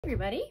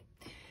Everybody,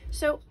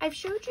 so I've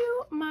showed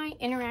you my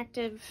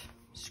interactive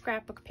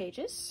scrapbook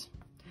pages.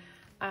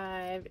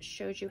 I've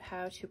showed you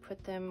how to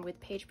put them with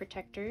page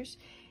protectors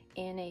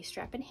in a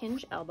strap and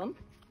hinge album,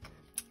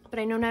 but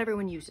I know not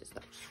everyone uses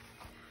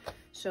those.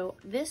 So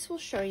this will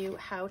show you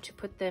how to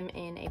put them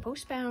in a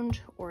postbound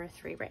or a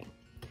 3-ring.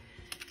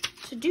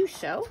 To do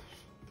so,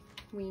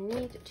 we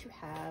need to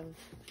have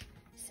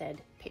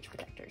said page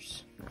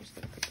protectors. I'm just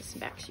going to put this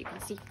back so you can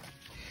see.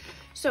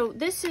 So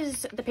this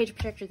is the page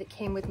protector that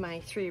came with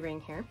my 3-ring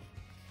here.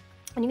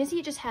 And you can see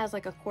it just has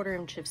like a 1/4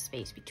 inch of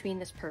space between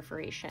this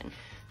perforation.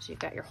 So you've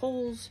got your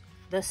holes,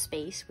 the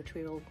space, which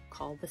we will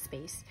call the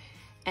space,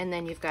 and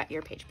then you've got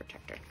your page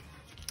protector.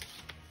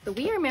 The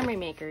We Are Memory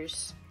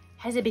Makers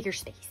has a bigger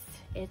space.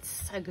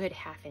 It's a good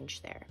 1/2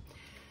 inch there.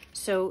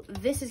 So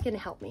this is gonna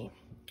help me.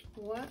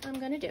 What I'm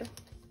gonna do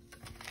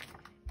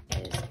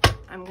is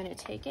I'm gonna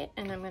take it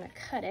and I'm gonna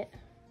cut it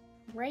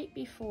right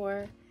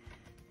before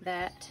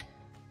that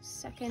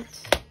second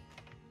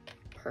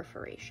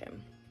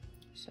perforation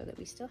so that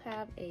we still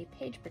have a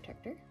page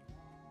protector,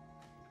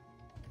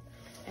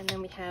 and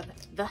then we have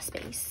the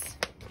space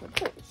with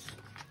holes.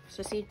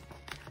 So see,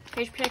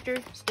 page protector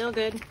still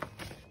good,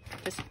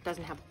 just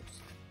doesn't have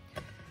holes.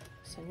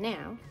 So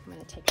now I'm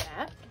going to take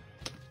that.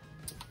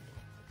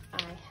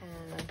 I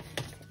have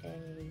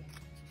a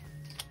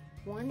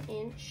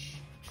 1-inch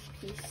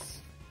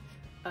piece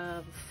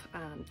of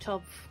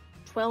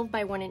 12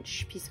 by 1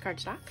 inch piece of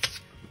cardstock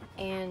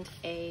and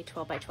a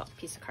 12 by 12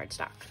 piece of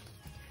cardstock.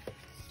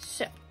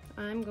 So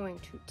I'm going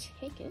to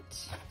take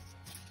it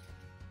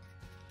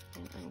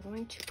and I'm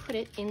going to put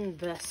it in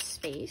the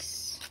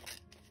space.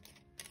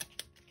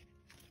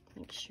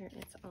 Make sure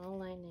it's all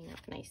lining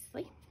up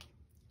nicely.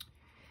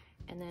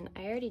 And then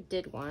I already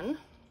did one,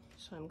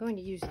 so I'm going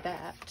to use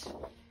that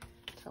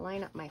to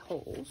line up my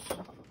holes.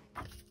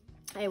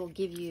 I will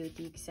give you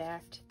the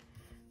exact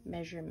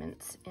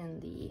measurements in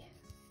the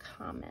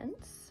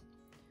comments.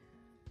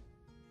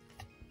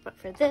 But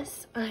for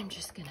this, I'm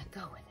just gonna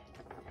go with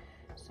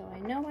it. So I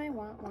know I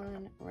want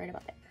one right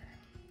about there.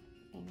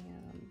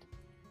 And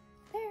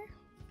there,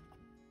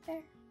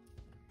 and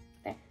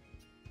there.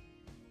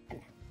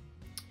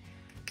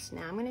 So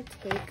now I'm gonna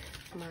take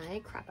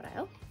my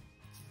crocodile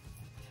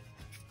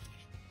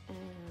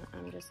and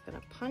I'm just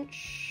gonna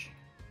punch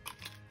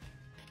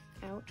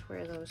out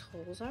where those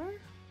holes are,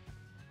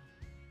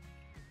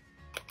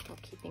 while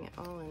keeping it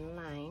all in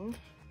line.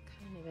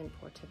 Kind of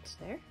important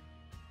there.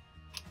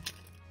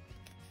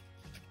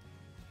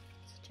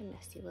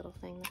 Messy little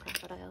thing, the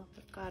crocodile,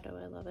 but God, oh,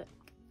 I love it.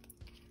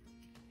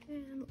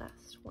 And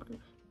last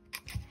one.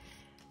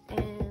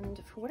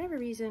 And for whatever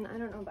reason, I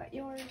don't know about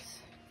yours,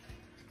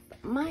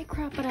 but my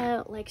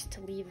crocodile likes to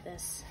leave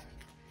this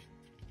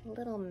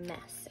little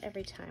mess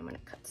every time when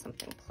it cuts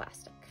something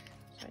plastic.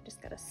 So I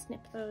just gotta snip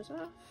those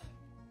off.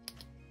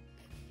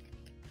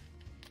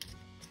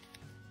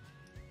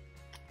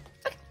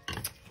 Okay.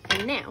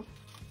 And now,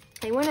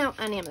 I went out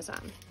on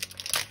Amazon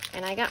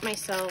and I got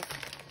myself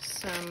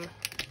some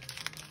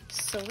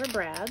silver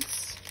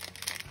brads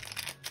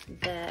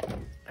that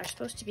are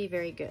supposed to be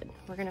very good.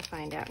 We're gonna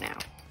find out now.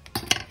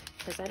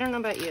 Because I don't know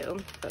about you,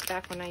 but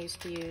back when I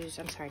used to use,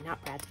 I'm sorry, not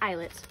brads,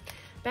 eyelets.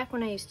 Back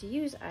when I used to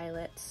use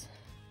eyelets,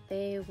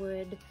 they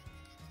would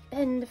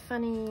bend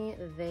funny,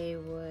 they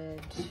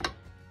would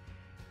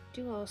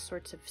do all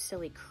sorts of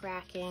silly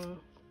cracking.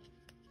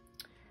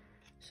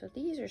 So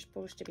these are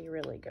supposed to be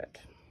really good.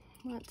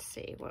 Let's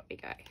see what we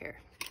got here.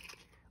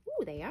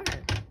 Ooh, they are.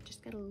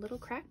 Just got a little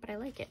crack, but I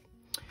like it.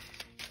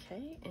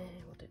 Okay, and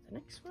we'll do the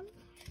next one.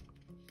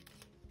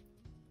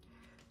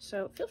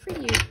 So feel free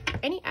to use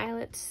any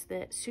eyelets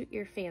that suit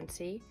your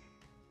fancy.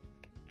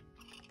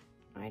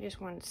 I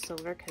just wanted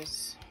silver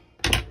because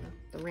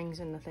the rings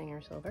in the thing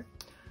are silver.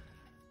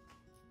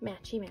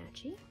 Matchy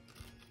matchy.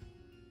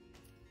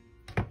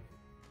 And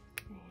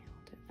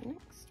we'll do the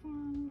next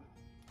one.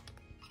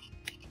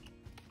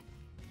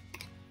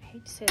 I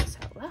hate to say this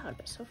out loud,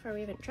 but so far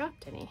we haven't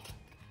dropped any.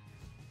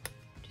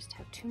 Just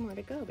have 2 more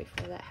to go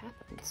before that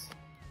happens.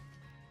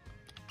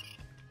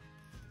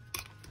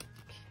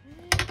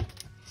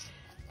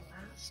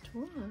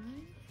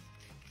 One.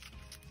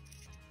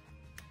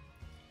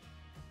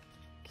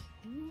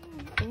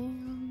 Okay,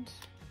 and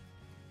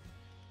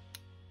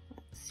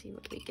let's see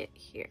what we get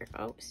here.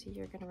 Oh, see,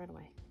 you're gonna run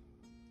away.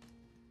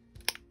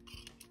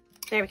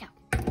 There we go.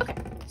 Okay,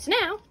 so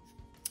now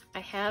I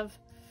have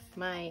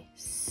my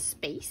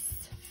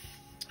space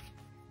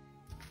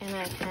and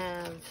I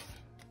have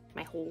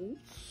my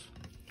holes,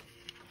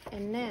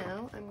 and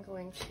now I'm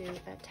going to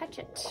attach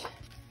it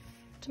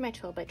to my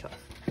 12 by 12.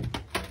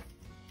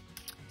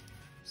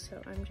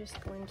 So I'm just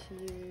going to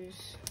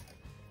use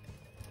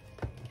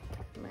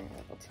my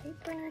little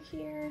tape runner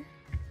here.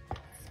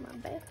 It's my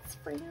best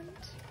friend.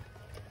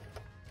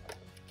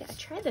 Yeah, I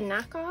tried the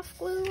knockoff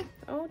glue.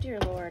 Oh dear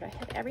Lord, I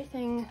had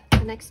everything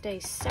the next day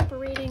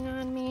separating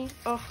on me.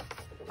 Oh,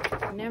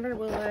 never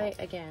will I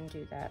again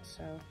do that.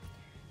 So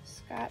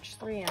Scotch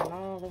 3M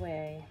all the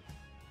way.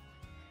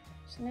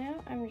 So now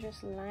I'm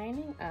just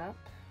lining up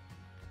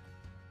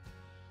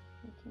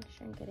Making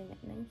sure I'm getting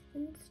it nice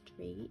and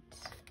straight.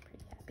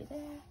 Pretty happy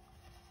there.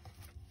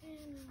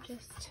 And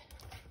just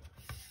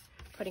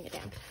putting it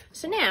down.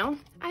 So now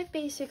I've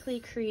basically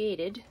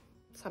created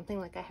something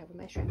like I have with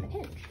my strap and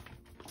hinge.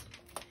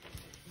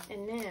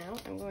 And now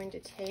I'm going to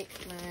take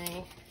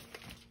my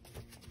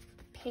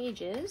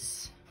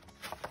pages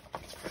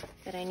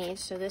that I need.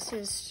 So this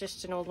is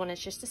just an old one,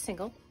 it's just a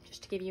single,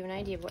 just to give you an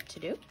idea of what to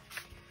do.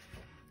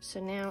 So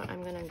now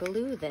I'm going to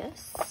glue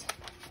this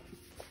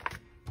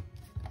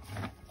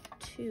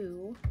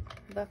to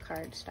the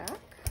cardstock.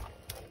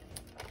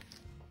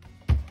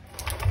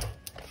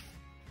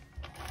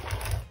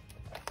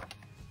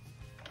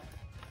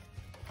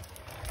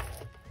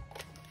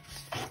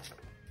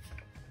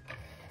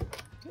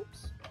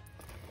 Oops.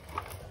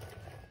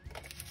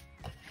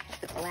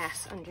 The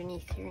glass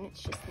underneath here and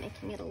it's just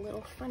making it a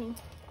little funny.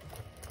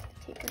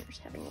 The tape runner's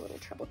having a little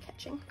trouble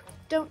catching.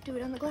 Don't do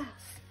it on the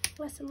glass.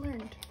 Lesson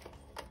learned.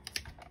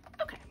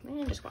 Okay,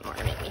 and just one more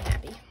to make me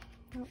happy.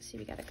 Let's see,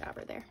 we got a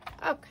gobber there.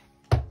 Okay.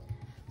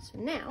 So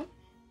now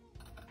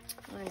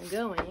I'm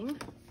going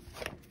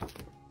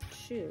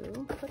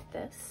to put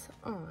this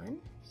on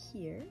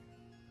here,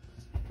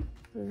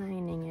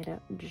 lining it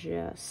up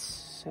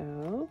just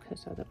so,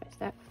 because otherwise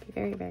that would be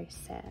very, very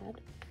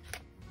sad.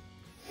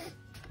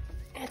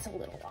 It's a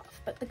little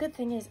off, but the good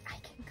thing is I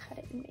can cut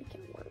it and make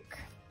it work.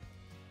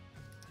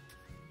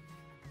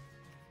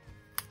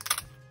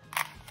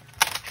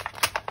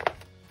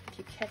 If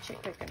you catch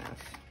it quick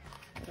enough,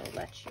 it'll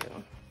let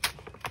you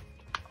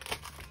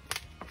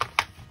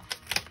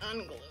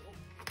unglue.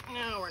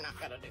 No, we're not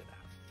gonna do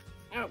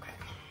that. Okay.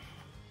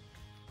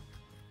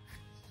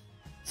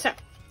 So,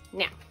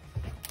 now,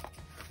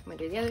 I'm gonna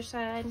do the other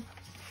side.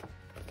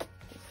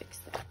 We'll fix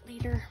that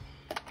later.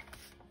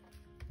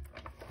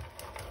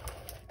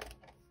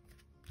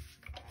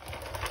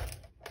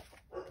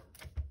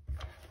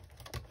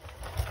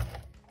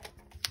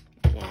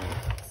 Again,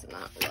 it's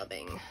not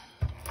loving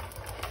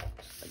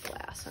the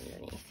glass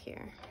underneath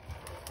here.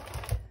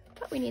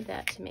 But we need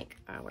that to make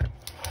our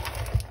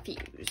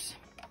fuse.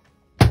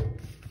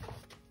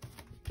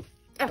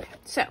 Okay,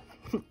 so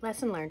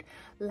lesson learned.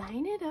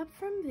 Line it up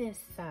from this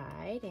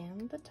side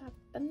and the top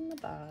and the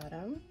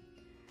bottom.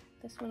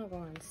 This one will go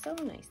on so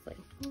nicely.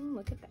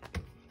 Look at that.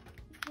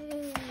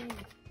 Yay.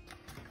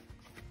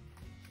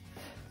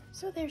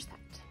 So there's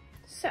that.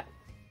 So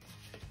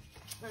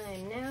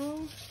I'm now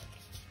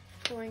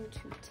going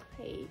to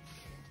take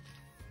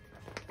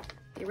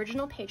the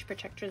original page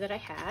protector that I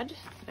had,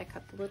 that I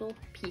cut the little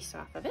piece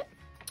off of it,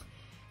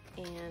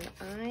 and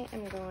I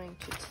am going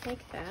to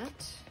take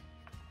that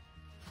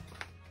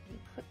and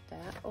put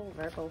that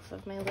over both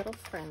of my little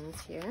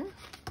friends here.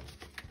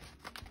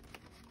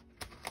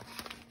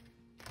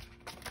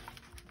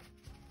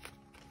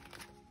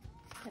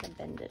 Gotta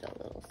bend it a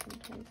little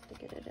sometimes to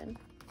get it in.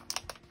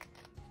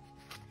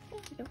 There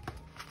we go.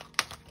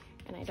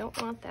 And I don't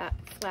want that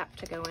flap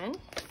to go in.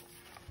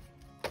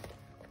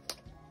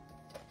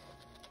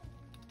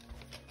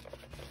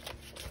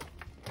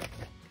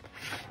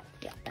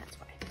 Yeah, that's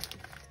why. It's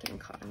getting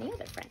caught on the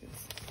other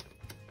friends.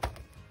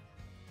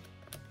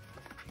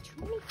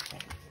 Too many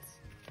friends.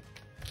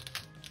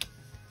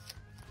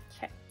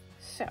 Okay,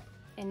 so,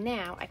 and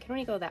now I can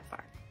only go that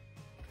far.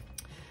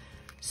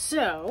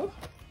 So,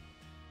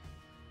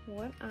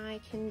 what I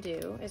can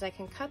do is I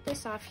can cut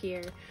this off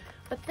here,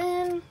 but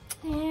then,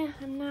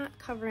 I'm not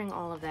covering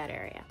all of that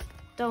area.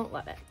 Don't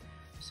love it.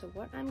 So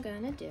what I'm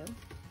gonna do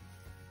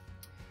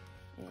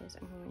is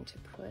I'm going to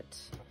put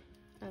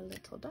a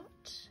little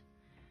dot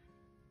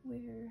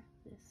where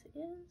this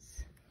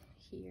is,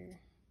 here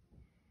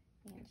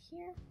and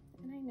here,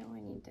 and I know I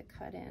need to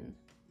cut in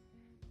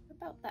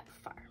about that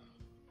far.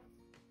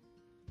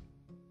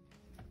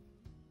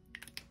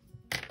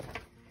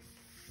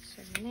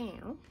 So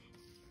now,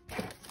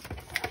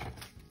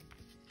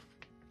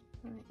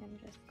 I am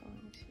just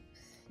going to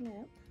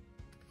snip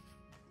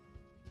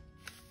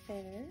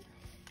there,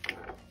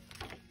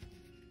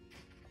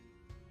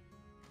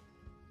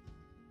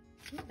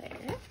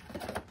 there,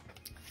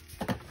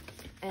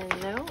 and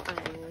no,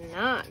 I'm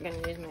not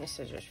going to use my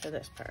scissors for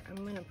this part. I'm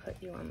going to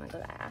put you on the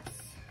glass.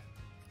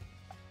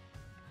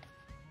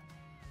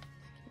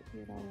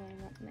 You don't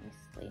line up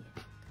nicely,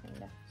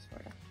 kind of,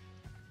 sort of.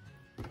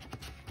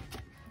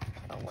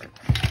 That'll work.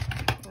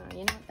 Oh,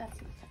 you know what,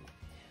 that's not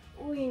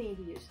good. We need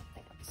to use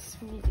something else.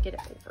 We need to get it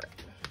over it.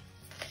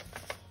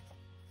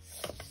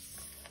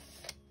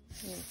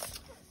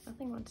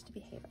 Nothing wants to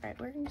behave. All right,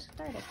 we're going to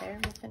start it there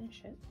and we'll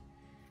finish it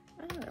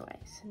another way.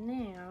 So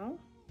now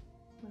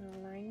I'm going to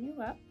line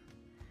you up,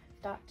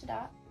 dot to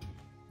dot,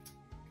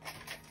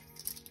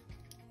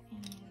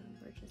 and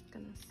we're just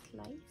going to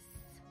slice.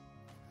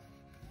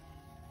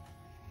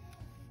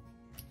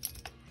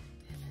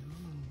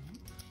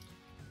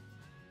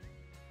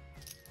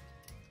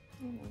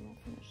 And then we'll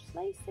finish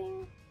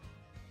slicing,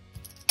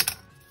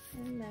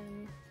 and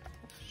then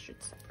that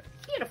should separate.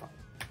 Beautiful.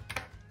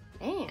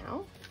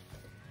 Now,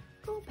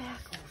 go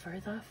back over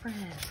the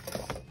friends.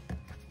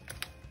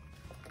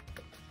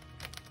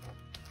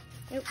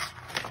 Oops,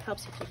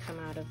 helps if you come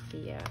out of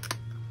the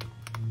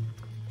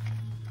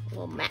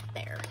little mat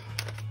there.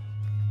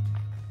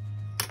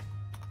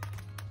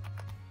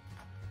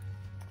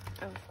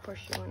 Oh, of course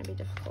you want to be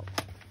difficult.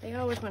 They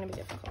always want to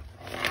be difficult.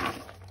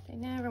 They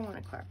never want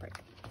to cooperate.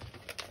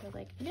 They're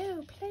like,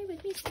 no, play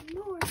with me some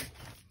more.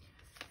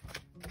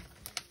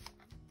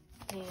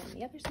 And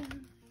the other side.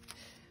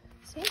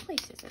 Same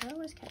places. It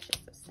always catches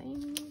the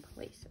same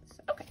places.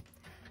 Okay,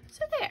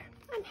 so there.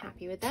 I'm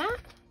happy with that.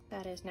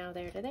 That is now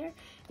there to there.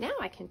 Now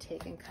I can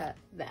take and cut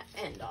that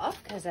end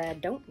off because I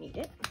don't need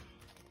it.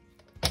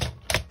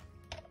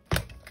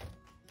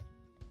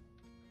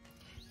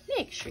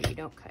 Make sure you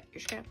don't cut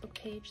your scrapbook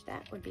page.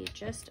 That would be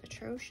just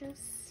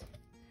atrocious.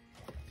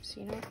 So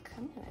you know what?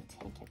 I'm gonna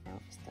take it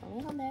out just a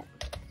little bit.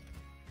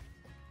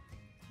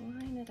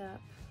 Line it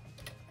up.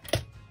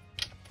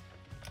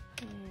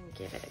 And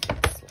give it a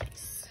good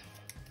slice.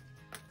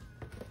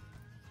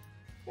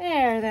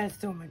 There, that's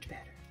so much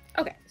better.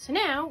 Okay, so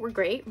now we're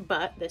great,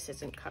 but this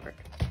isn't covered.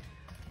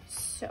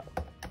 So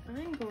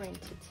I'm going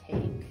to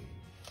take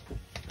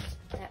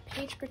that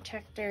page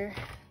protector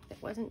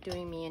that wasn't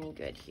doing me any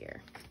good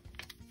here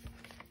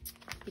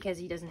because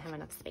he doesn't have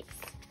enough space.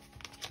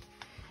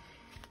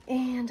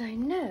 And I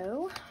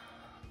know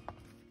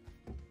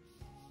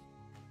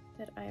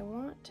that I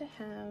want to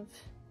have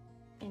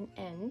an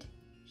end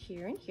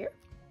here and here.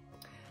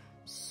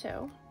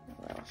 So,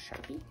 a little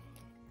Sharpie.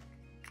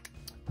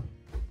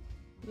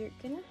 You're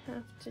gonna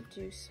have to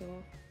do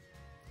some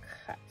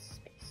cuts,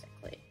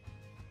 basically.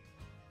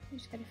 You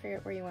just gotta figure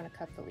out where you want to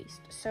cut the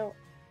least. So,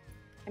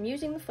 I'm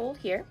using the fold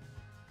here.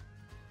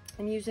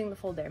 I'm using the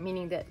fold there,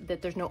 meaning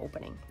that there's no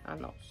opening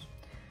on those.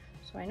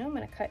 So I know I'm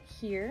gonna cut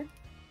here,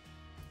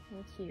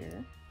 and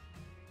here,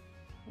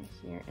 and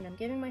here, and I'm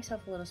giving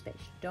myself a little space.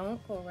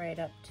 Don't go right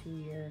up to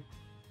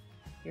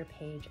your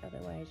page,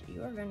 otherwise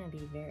you are gonna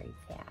be very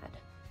sad.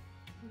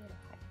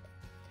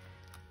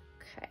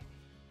 Okay,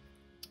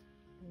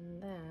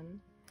 and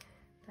then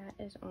that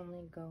is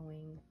only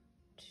going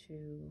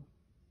to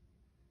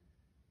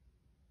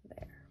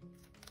there.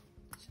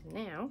 So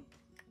now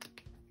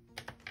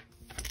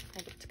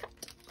I get to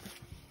cut,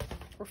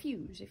 or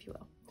fuse, if you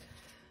will.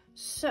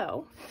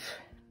 So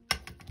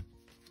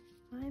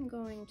I'm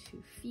going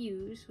to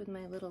fuse with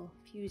my little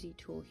fusey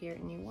tool here,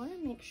 and you want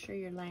to make sure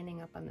you're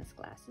lining up on this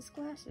glass. This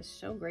glass is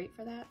so great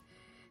for that.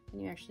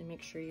 And you actually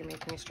make sure you're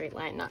making a straight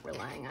line, not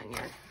relying on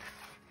your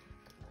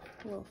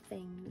little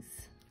things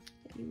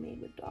that you made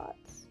with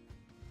dots.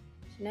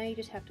 So now you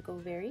just have to go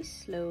very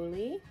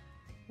slowly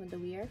with the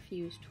We Are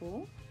Fuse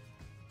tool.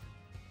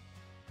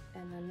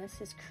 And then this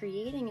is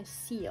creating a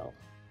seal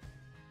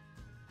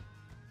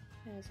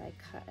as I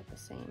cut at the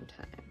same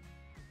time.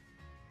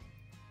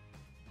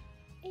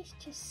 It's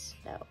just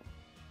slow,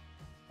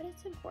 but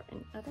it's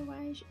important.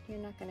 Otherwise, you're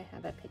not going to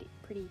have a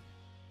pretty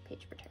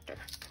page protector.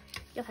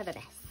 You'll have a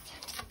mess.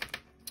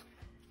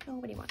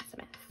 Nobody wants a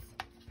mess.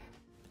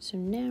 So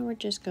now we're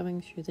just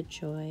going through the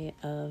joy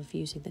of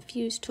using the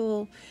fuse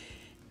tool.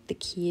 The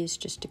key is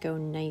just to go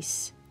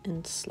nice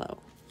and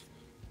slow.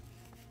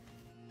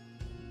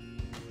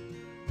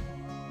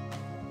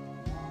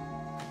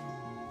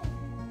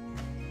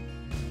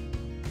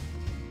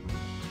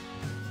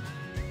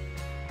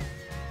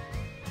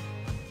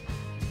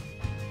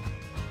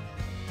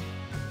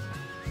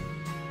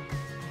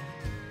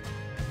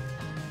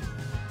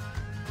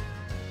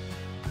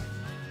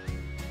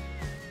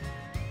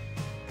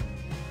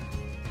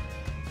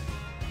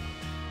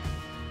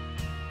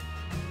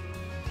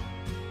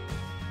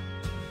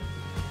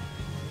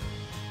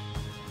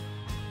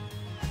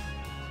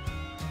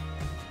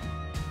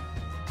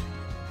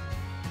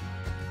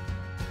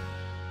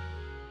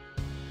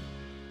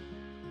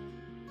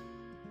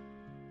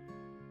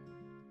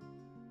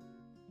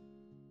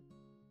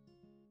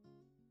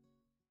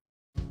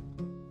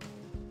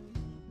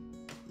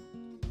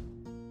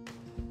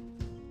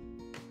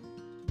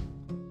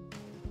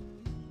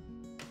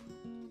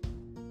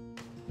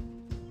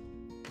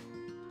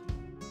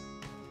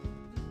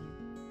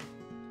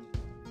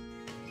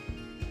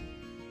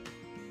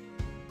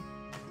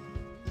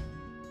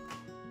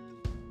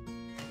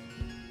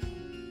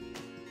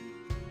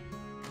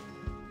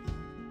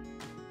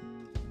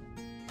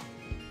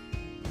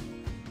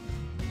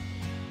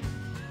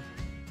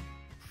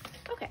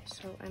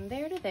 So I'm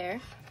there to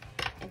there,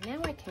 and now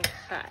I can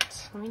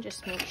cut. Let me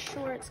just make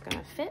sure it's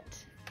gonna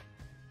fit.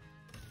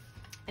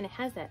 And it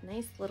has that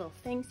nice little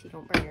thing so you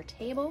don't burn your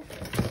table.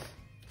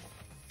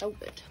 So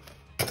good.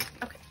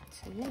 Okay,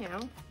 so now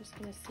I'm just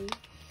gonna see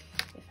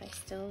if I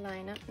still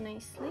line up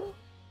nicely.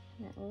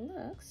 And it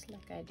looks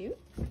like I do.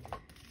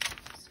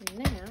 So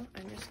now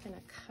I'm just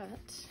gonna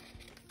cut.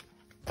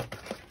 I'm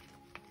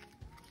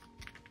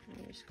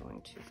just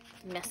going to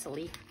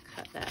messily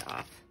cut that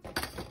off.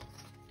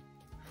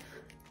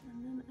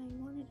 And then I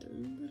wanted a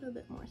little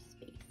bit more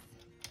space.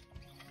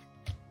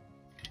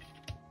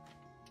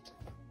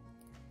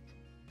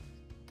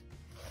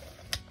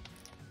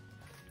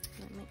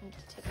 And I might need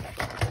to take that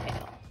little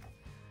tail.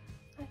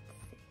 Let's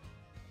see.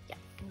 Yeah,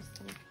 I'm just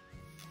gonna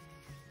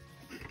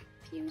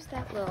fuse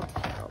that little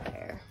tail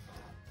there.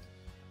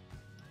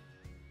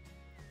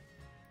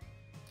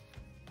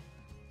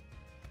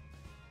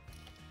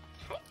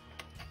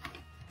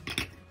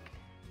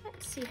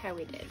 see how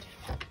we did.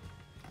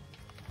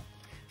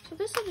 So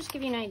this will just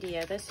give you an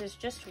idea. This is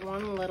just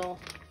one little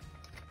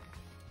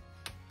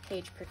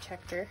page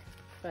protector,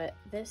 but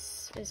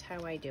this is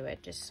how I do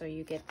it, just so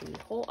you get the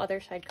whole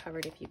other side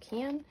covered if you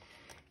can.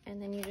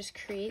 And then you just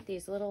create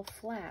these little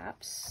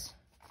flaps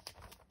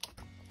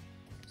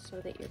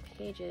so that your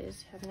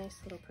pages have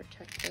nice little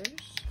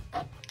protectors.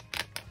 Oh,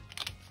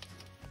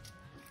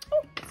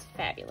 it's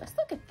fabulous.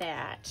 Look at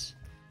that.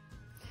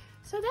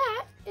 So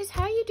that is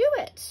how you do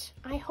it.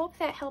 I hope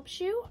that helps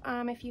you.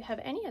 If you have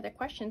any other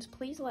questions,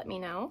 please let me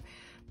know.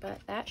 But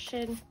that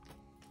should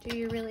do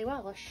you really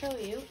well. I'll show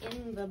you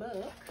in the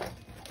book.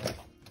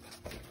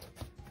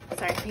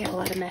 Sorry, we got a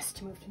lot of mess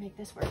to move to make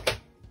this work.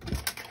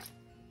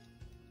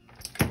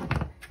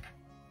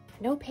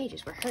 No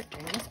pages were hurt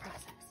during this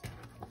process.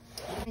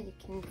 You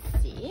can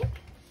see.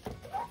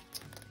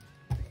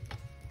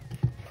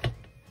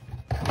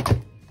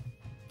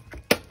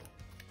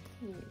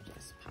 You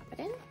just pop it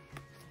in.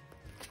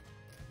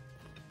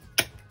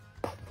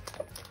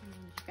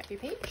 You've got your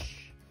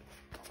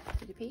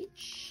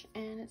page,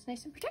 and it's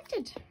nice and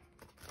protected.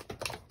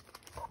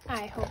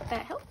 I hope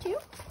that helped you.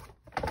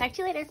 Talk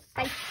to you later.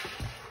 Bye.